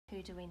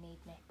who do we need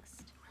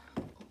next?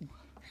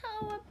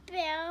 How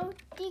about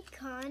the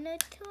kind of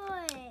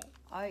toy?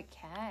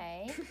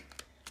 Okay.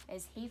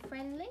 Is he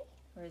friendly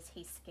or is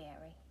he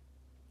scary?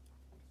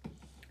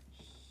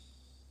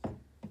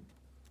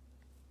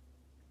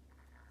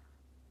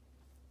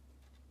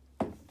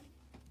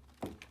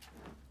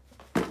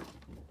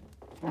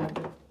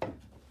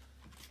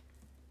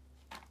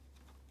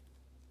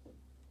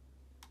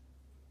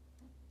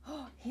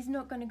 Oh, he's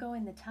not going to go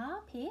in the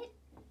tar pit.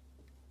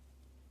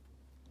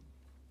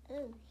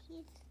 Oh,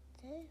 he's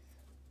this.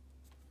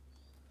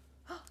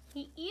 Oh,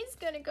 he is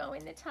going to go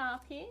in the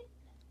tar pit.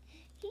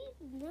 He's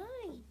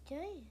nice,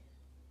 too.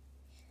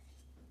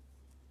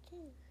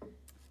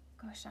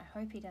 Gosh, I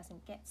hope he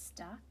doesn't get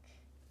stuck.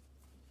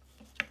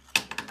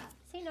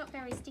 Is he not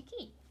very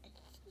sticky?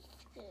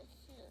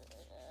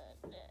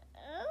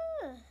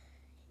 Oh,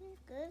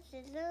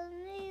 he's on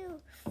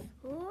you.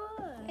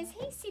 Is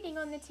he sitting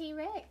on the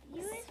T-Rex?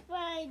 You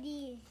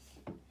Spidey.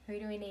 Who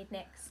do we need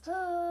next?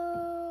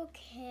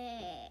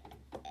 Okay.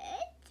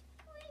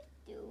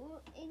 We do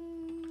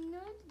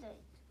another.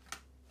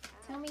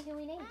 Tell me who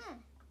we need.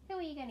 Who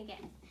are you going to get?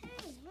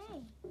 Hey.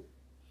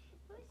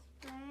 Who's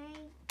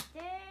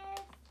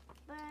this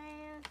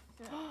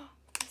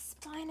Spinosaurus?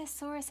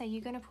 Spinosaurus. Are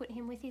you going to put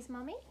him with his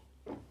mummy?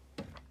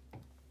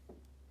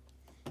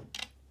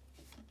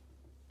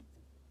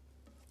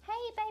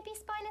 Hey, baby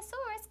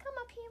Spinosaurus, come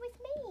up here with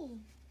me.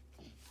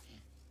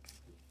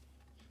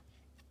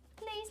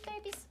 Please,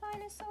 baby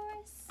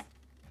Spinosaurus.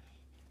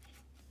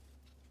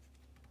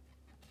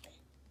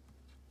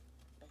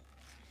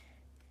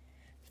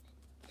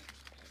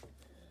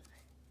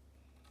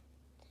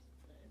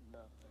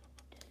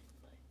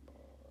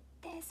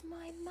 There's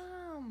my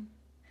mum.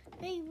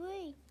 Hey,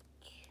 wait.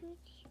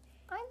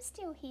 I'm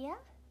still here.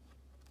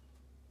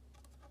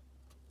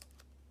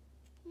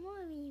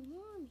 Mommy.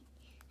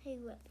 I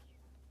love you.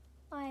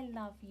 I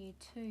love you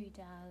too,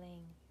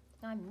 darling.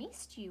 I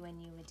missed you when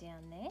you were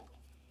down there.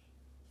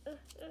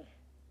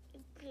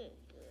 Good.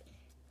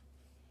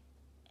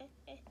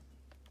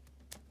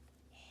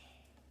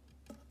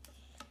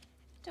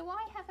 Do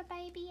I have a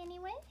baby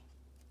anywhere?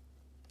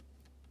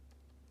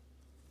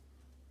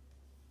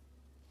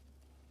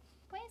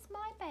 Where's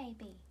my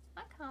baby?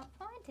 I can't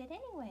find it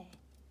anywhere.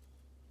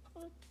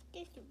 Oh,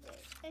 this way.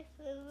 That's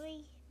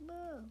really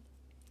small.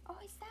 Oh,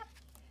 is that...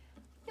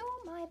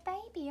 You're my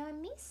baby. I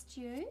missed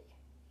you.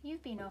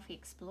 You've been off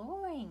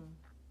exploring.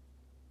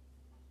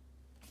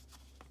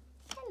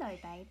 Hello,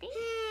 baby.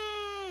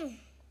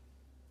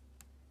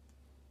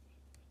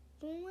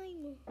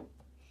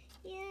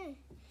 Yeah.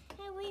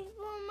 I wait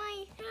for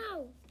my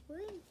house.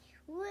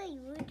 Wait,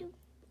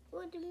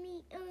 what do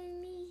me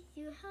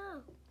your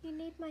house? You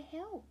need my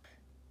help.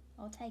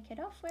 I'll take it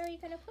off. Where are you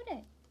going to put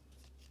it?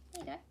 There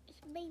you go.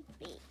 It's my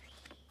baby.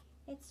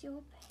 It's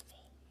your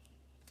baby.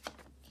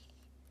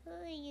 Who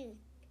are you?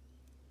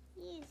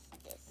 Use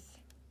this.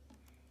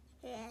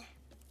 Yeah.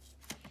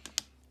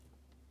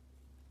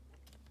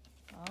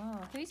 Oh,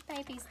 whose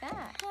baby's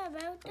that? How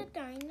about the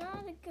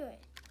dinosaur?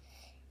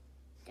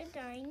 The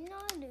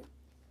dinosaur.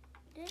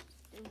 This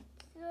is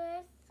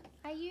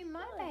Are you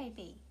my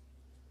baby?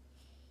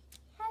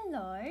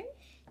 Hello.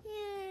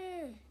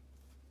 yeah.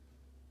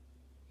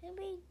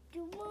 Happy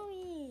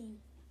morning.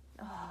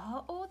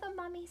 Oh, all the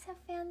mummies have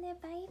found their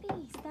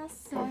babies. They're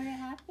so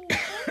happy.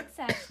 Thanks,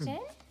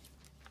 Ashton.